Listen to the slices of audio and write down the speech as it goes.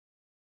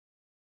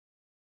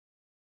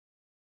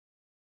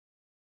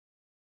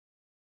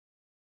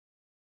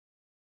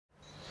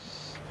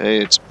Hey,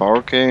 it's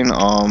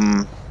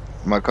Barcane.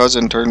 My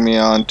cousin turned me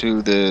on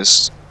to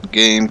this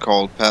game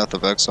called Path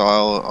of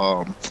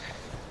Exile.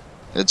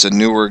 It's a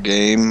newer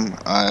game.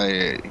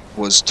 I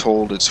was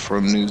told it's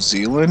from New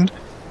Zealand.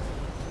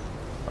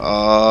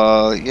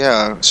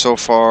 Yeah, so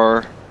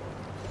far,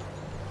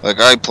 like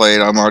I played,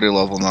 I'm already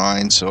level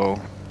 9, so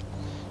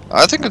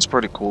I think it's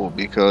pretty cool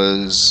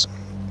because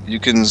you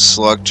can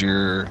select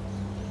your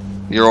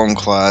own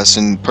class,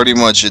 and pretty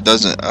much it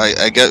doesn't.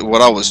 I get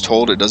what I was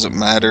told. It doesn't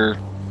matter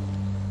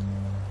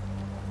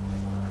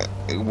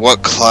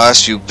what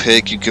class you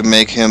pick, you can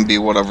make him be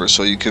whatever.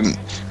 So you can,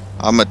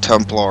 I'm a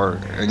Templar,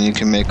 and you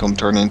can make him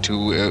turn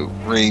into a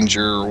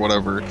Ranger or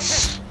whatever.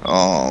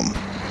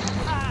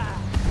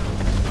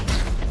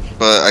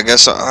 But I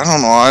guess I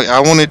don't know. I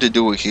wanted to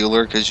do a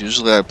healer because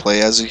usually I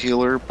play as a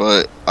healer,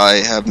 but I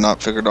have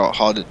not figured out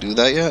how to do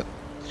that yet.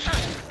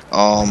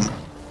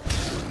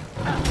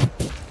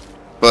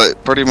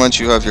 But pretty much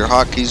you have your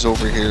hotkeys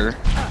over here,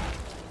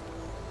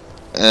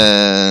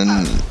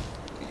 and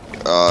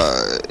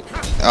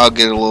I'll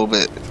get a little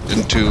bit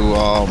into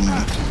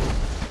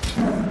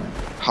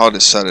how to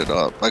set it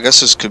up. I guess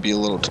this could be a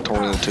little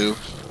tutorial too.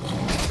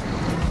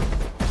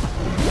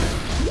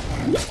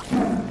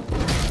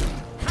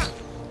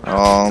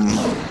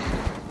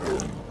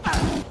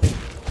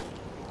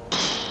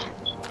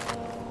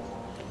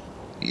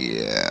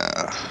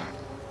 Yeah.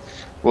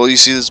 Well, you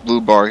see this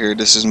blue bar here.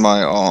 This is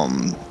my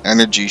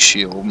energy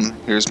shield.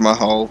 Here's my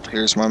health.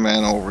 Here's my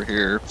mana over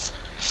here.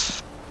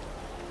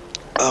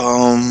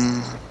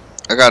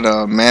 I got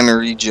a mana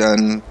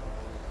regen.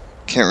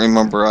 Can't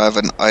remember. I have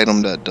an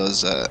item that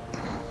does that.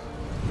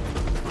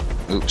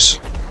 Oops,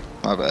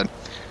 my bad.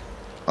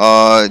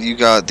 You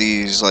got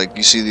these, like,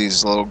 you see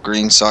these little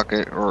green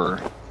socket or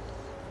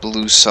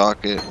blue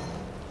socket.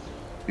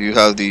 You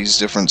have these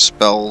different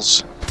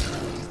spells.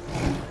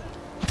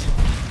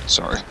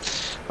 Sorry.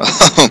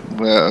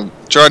 I'm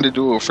trying to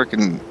do a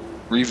freaking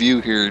review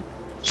here,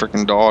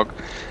 freaking dog.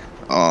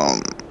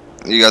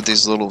 You got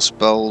these little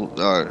spell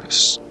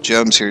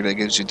gems here that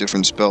gives you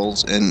different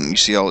spells, and you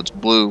see how it's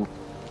blue.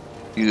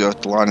 You have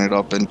to line it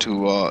up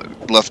into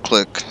left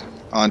click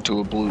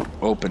onto a blue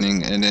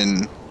opening, and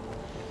then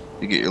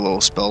you get your little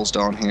spells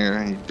down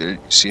here. You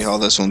see how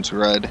this one's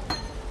red.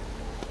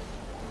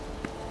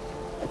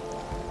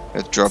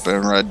 It's drop it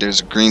in red.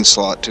 There's a green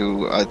slot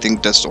too. I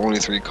think that's the only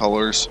 3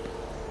 colors.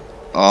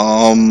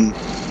 I don't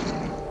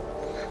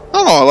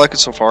know, I like it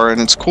so far, and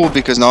it's cool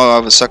because now I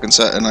have a second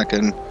set and I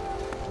can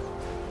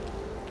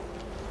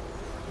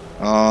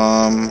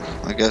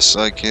I guess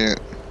I can't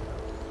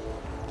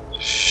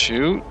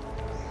shoot.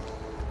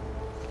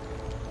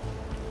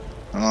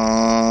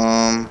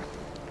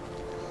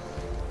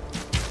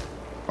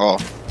 Oh,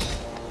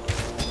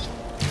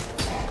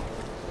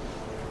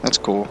 that's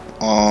cool.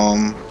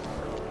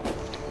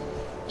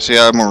 See,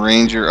 I'm a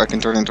ranger. I can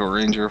turn into a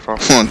ranger if I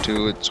want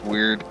to. It's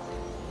weird.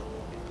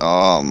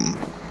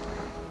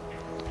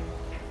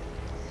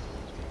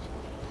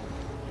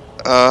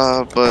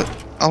 But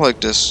I like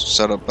this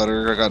setup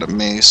better. I got a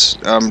mace.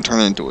 I'm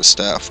turning into a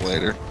staff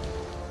later.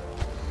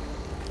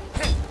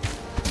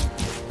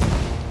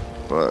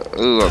 But,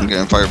 ooh, I'm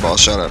getting fireball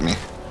shot at me.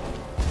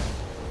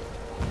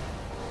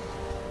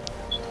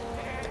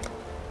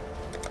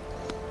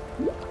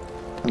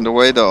 And the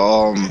way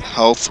the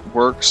health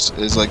works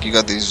is like you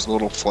got these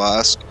little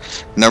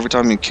flasks, and every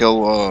time you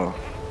kill a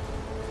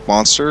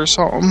monster or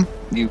something,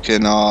 you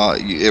can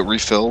it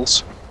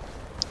refills.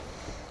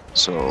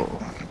 So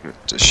get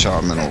the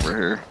shaman over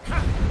here.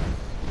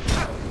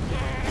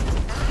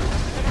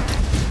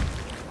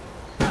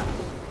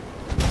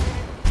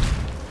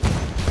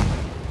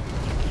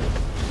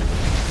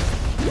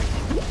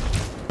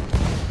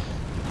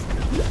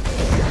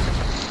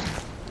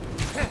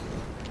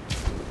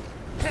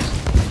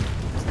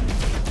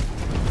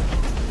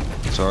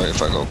 Sorry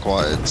if I go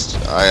quiet.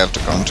 I have to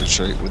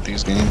concentrate with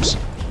these games.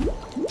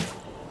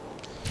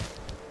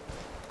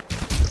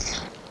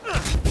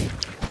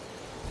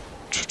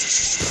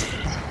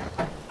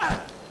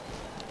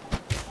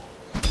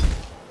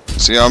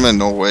 See, I'm in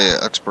no way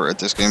an expert at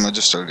this game. I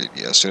just started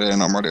yesterday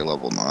and I'm already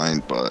level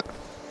 9, but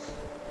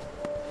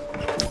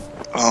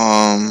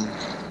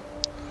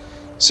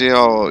see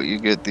how you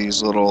get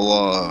these little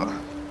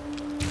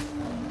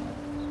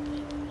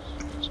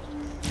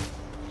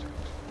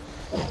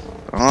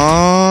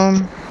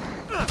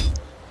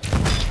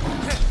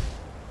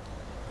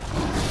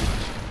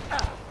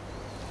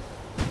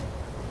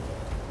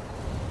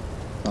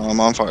I'm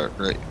on fire,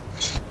 great.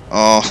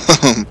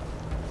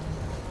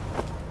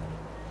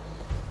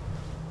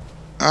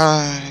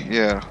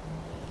 Yeah.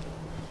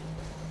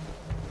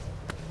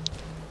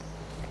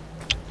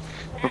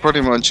 But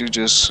pretty much you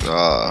just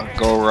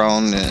go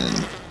around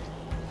and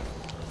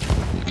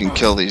you can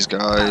kill these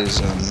guys,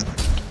 and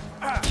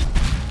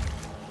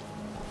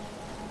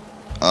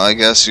I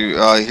guess you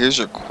here's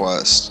your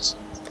quest.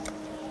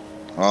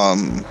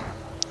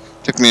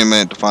 Took me a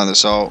minute to find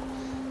this out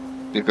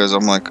because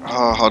I'm like,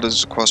 oh, how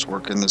does the quest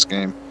work in this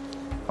game?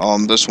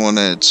 This one,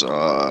 it's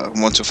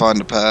once you find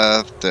the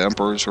path, the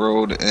Emperor's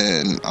Road,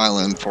 and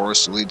Island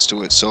Forest leads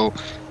to it. So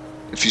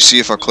if you see,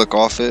 if I click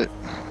off it,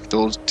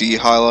 those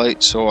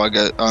de-highlight. So I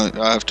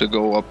have to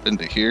go up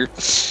into here,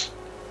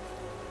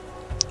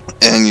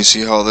 and you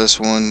see how this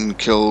one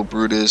kill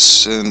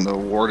Brutus in the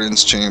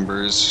Warden's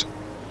Chambers.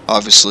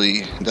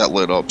 Obviously that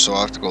lit up, so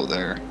I have to go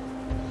there.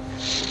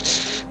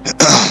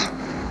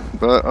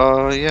 But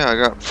yeah, I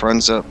got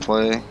friends that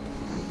play,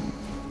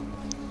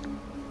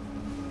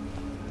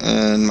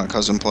 and my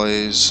cousin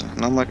plays,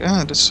 and I'm like,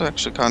 this is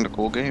actually kind of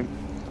cool game.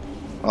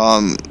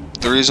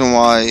 The reason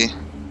why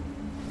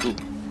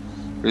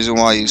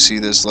you see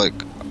this like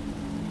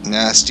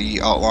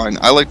nasty outline,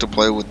 I like to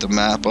play with the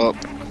map up,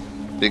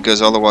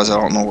 because otherwise I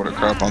don't know where the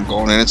crap I'm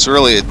going, and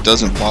it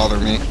doesn't bother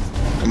me.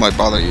 It might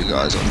bother you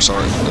guys, I'm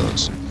sorry if it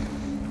does.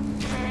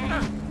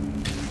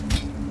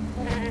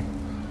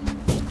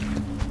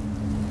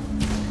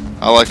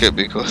 I like it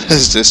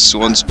because this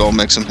one spell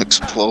makes him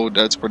explode.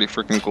 That's pretty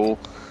freaking cool.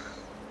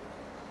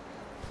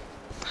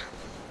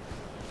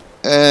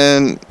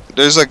 And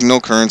there's like no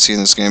currency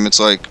in this game. It's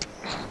like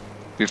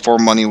before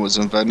money was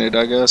invented,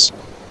 I guess.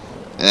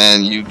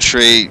 And you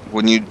trade,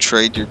 when you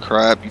trade your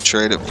crap, you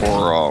trade it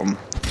for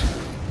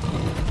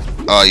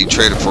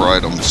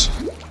items.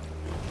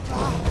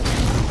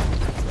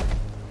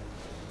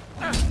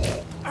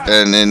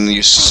 And then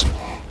you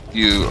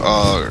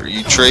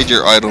trade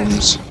your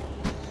items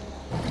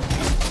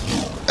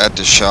at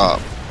the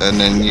shop, and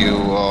then you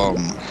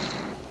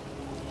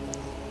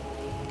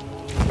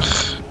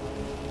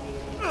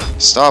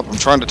stop, I'm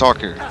trying to talk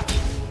here.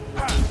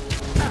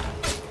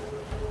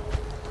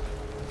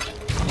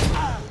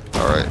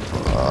 Alright.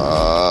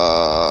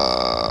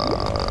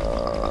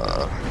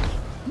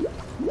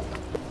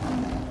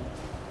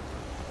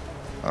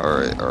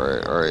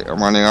 Alright.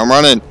 I'm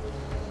running.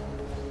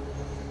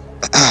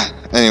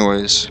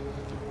 Anyways.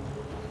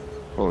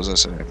 What was I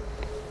saying?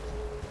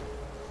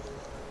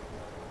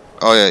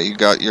 Oh yeah, you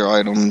got your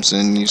items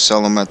and you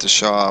sell them at the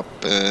shop,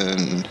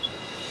 and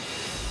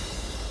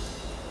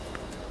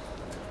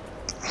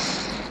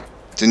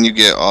then you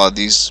get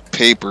these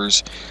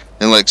papers,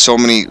 and like so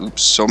many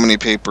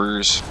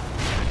papers.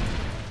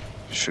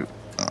 Shoot,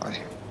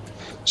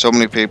 so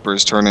many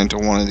papers turn into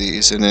one of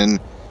these, and then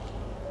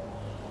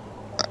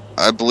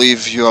I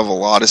believe you have a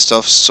lot of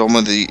stuff.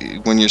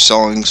 When you're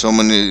selling so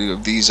many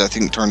of these, I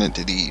think turn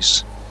into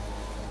these.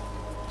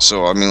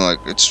 So I mean, like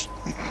it's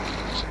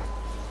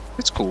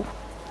cool.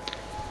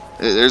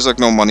 There's like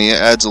no money. It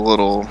adds a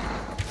little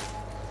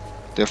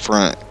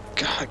different.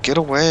 God, get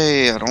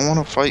away! I don't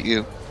want to fight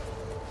you.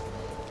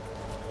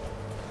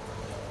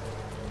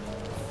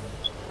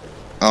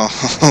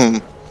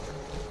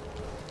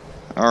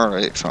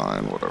 Alright,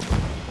 fine, whatever.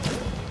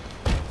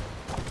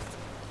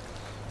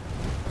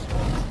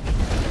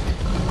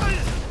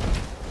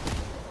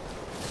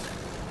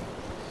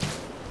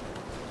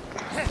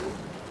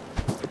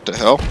 What the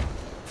hell?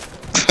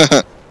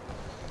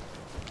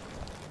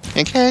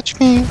 And catch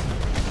me.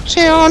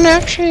 See you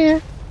next year.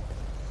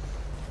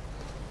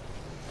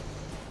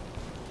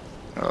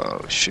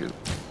 Oh shoot.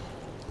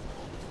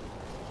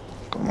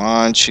 Come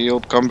on,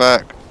 shield, come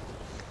back.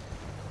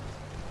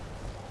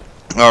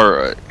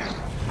 Alright.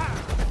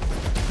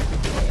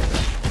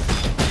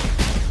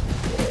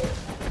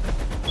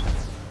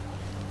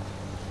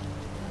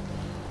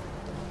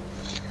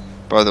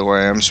 By the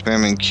way, I'm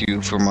spamming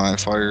Q for my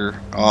fire.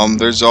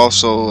 There's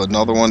also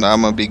another one that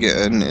I'm gonna be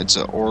getting. It's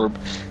an orb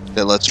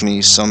that lets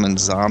me summon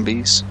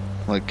zombies.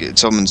 Like, it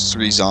summons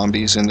 3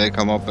 zombies, and they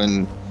come up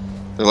and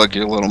they're like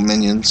your little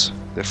minions.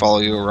 They follow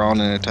you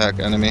around and attack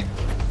enemy.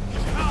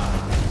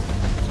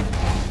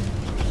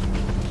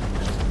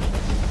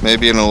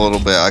 Maybe in a little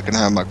bit I can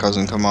have my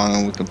cousin come on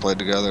and we can play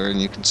together,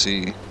 and you can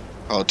see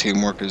how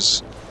teamwork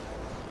is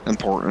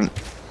important.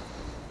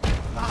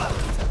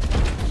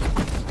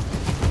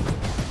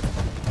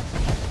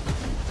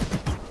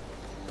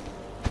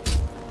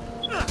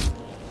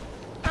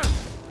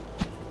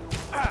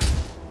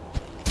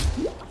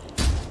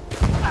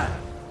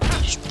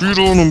 Beat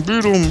on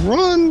him,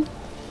 run!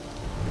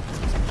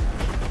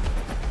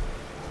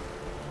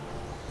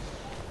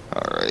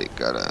 Alright,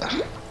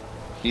 gotta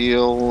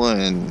heal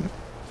and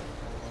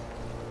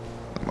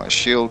let my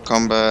shield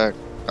come back.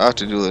 I have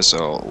to do this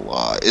a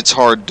lot. It's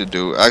hard to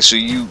do.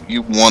 Actually,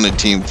 you want a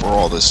team for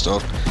all this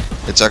stuff.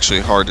 It's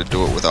actually hard to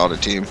do it without a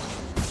team.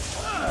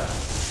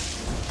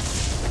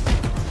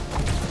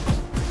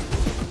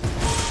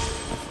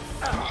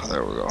 Oh,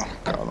 there we go.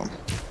 Got him.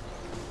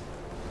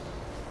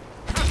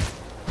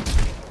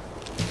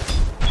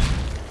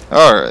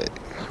 Alright.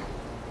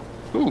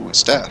 Ooh,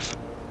 staff.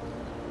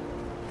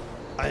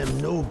 I am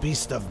no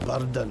beast of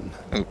burden.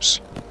 Oops.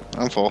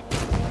 I'm full.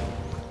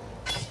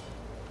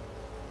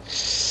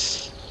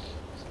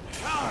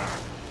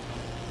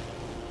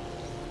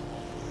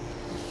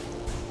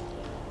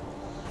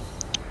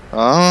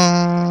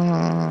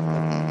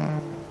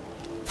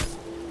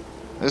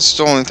 It's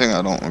the only thing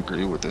I don't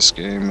agree with this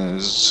game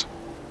is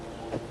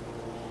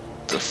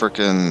the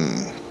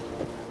frickin',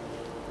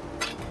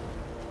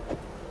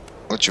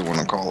 what you want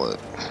to call it,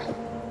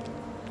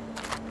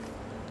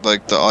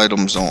 like the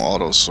items don't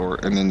auto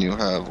sort, and then you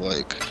have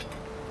like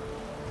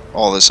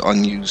all this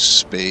unused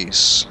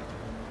space.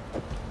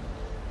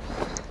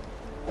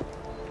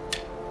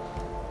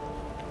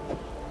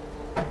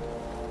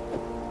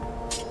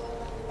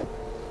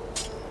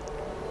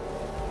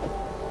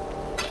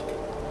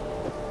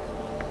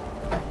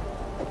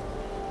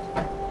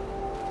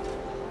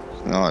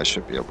 No, I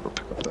should be able to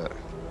pick up that.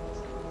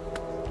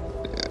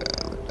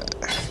 Yeah, look at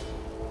that.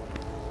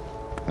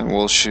 And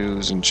wool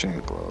shoes and chain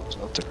gloves.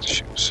 I'll take the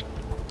shoes.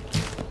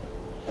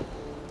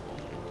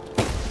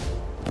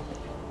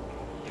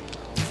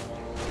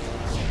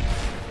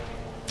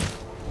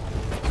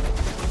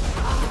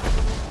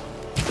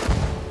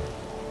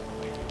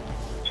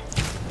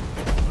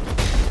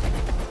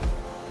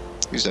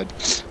 He's dead.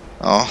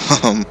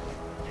 But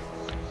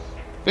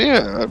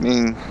yeah, I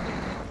mean,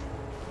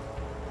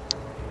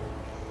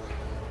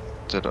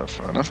 did I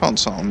find? I found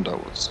something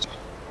that was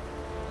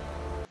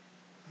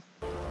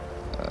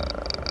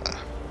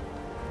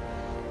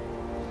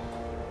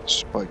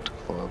spiked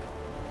club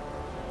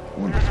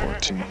 1 to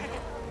 14.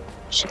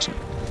 16.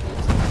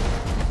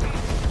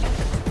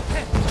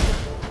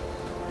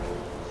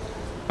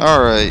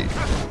 All right,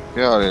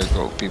 get out of here,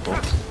 go people.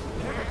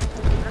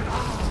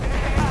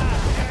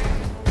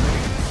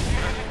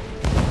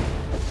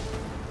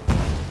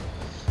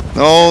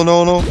 No,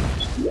 no, no.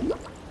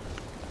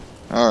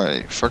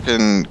 Alright,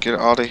 frickin' get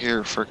out of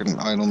here, frickin'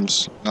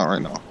 items. Not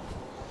right now.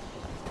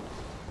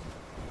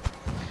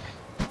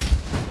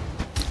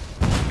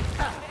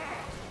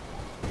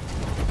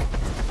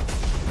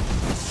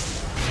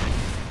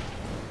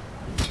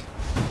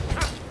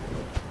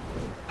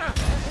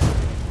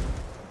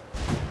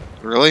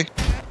 Really?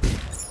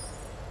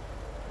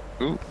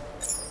 Ooh.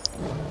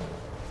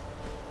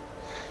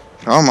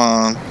 Come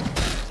on.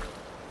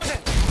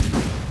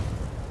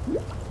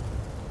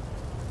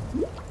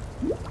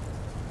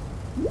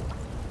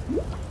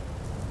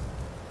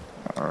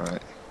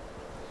 Alright.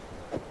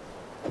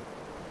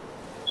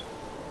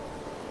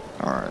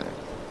 Alright.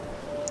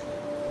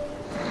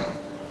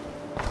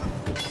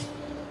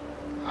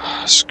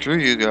 Screw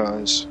you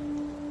guys.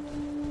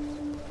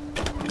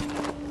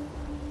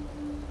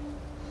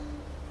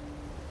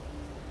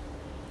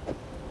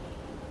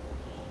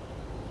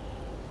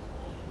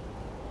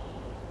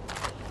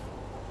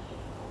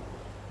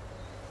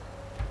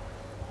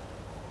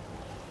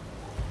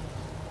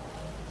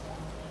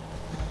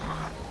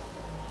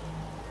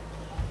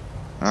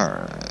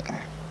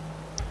 Alright.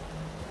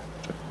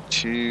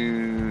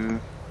 2.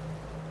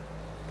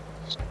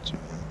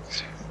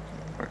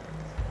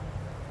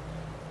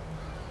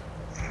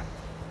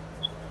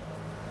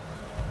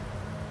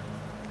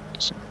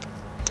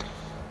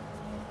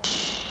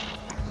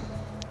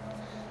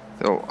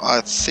 So I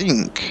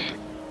think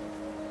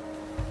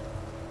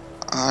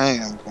I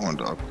am going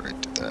to upgrade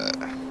to that.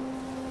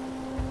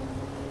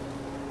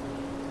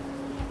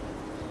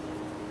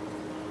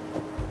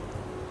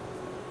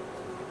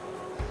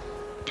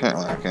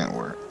 Apparently I can't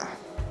work.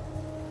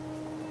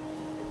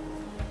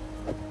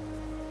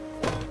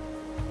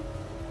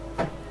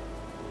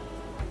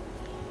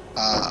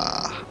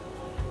 Ah.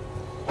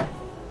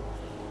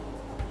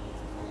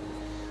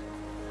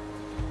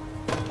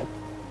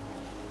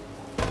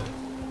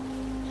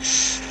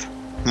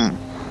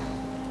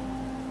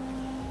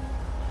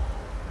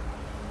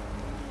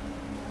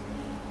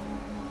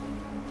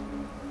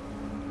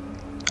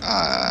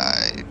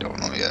 I don't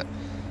know yet.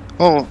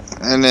 Oh,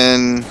 and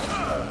then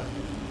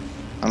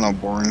I know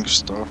boring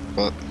stuff,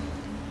 but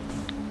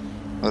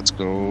let's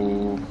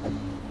go.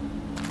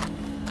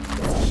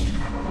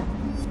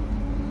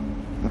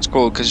 Let's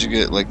go because you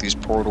get like these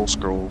portal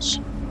scrolls,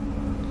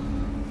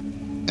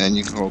 and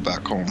you can go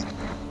back home.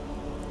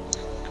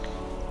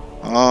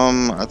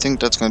 I think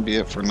that's gonna be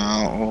it for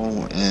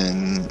now.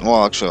 And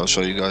well, actually, I'll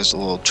show you guys the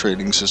little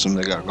trading system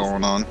they got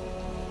going on.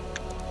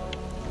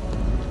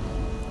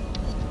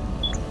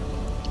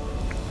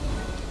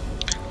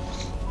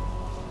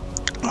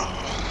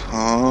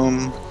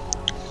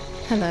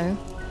 Hello.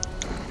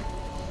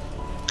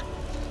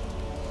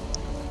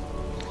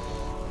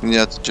 And you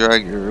have to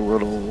drag your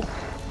little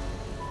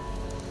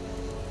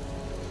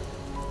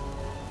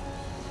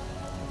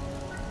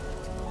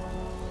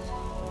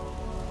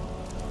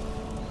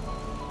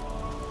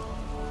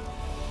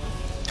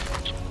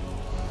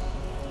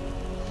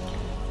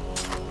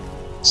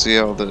see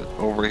how the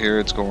over here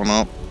it's going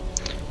up.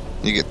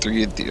 You get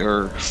 3 of the,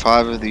 or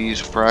 5 of these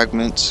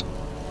fragments,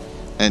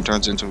 and it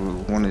turns into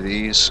one of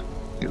these.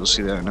 You'll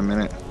see that in a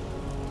minute.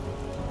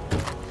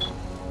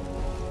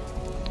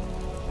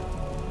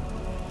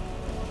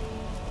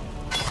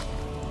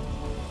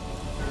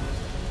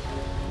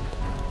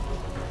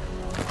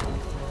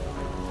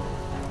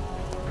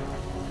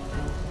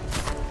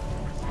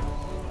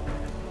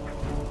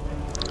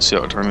 See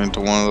how it turned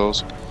into one of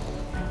those.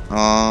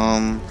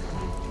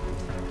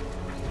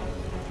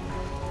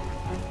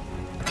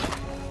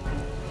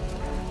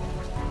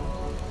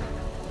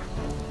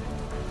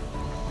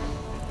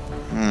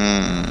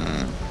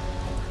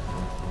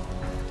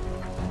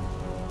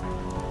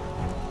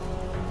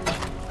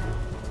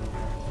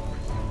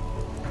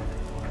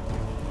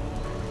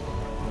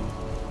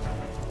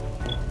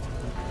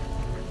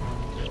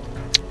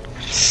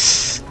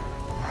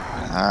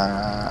 I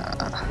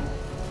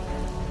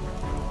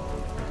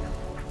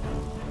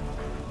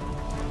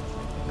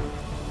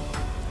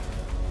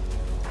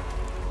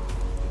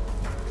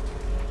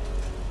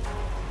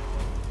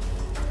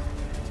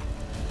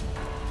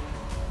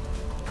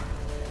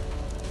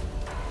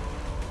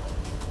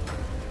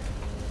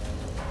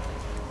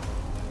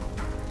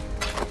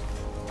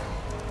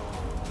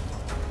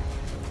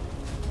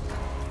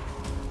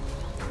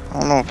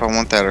don't know if I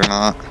want that or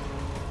not.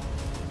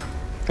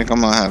 I think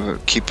I'm gonna have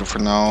it, keep it for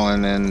now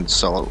and then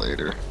sell it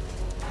later.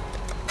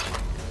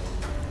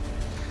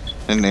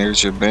 And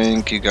there's your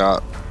bank. You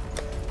got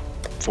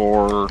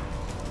 4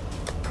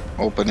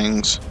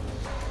 openings.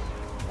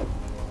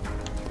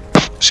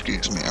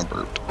 Excuse me, I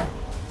burped.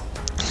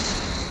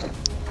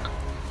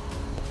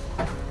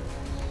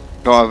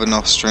 Don't have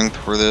enough strength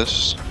for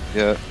this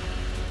yet,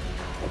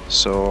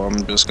 so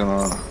I'm just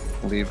gonna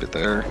leave it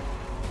there.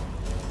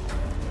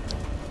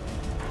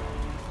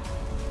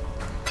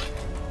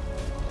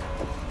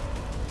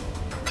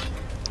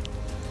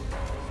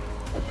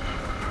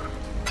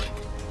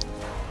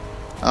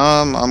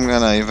 I'm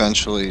gonna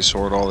eventually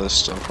sort all this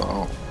stuff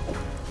out.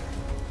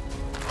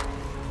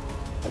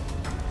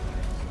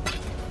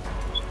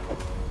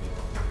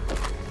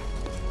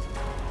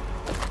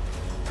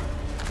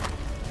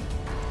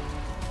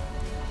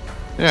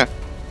 Yeah.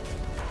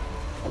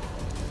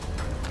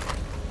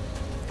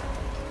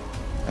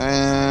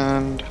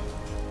 And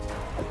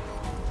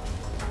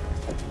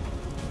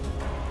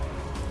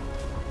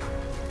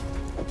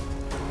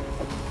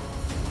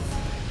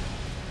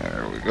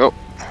there we go.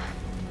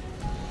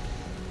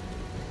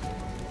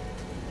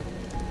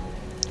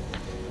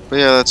 But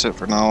yeah, that's it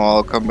for now.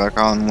 I'll come back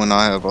on when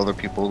I have other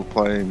people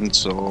playing,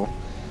 so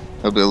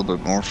it'll be a little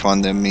bit more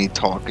fun than me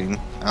talking.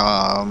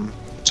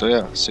 So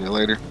yeah, see you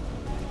later.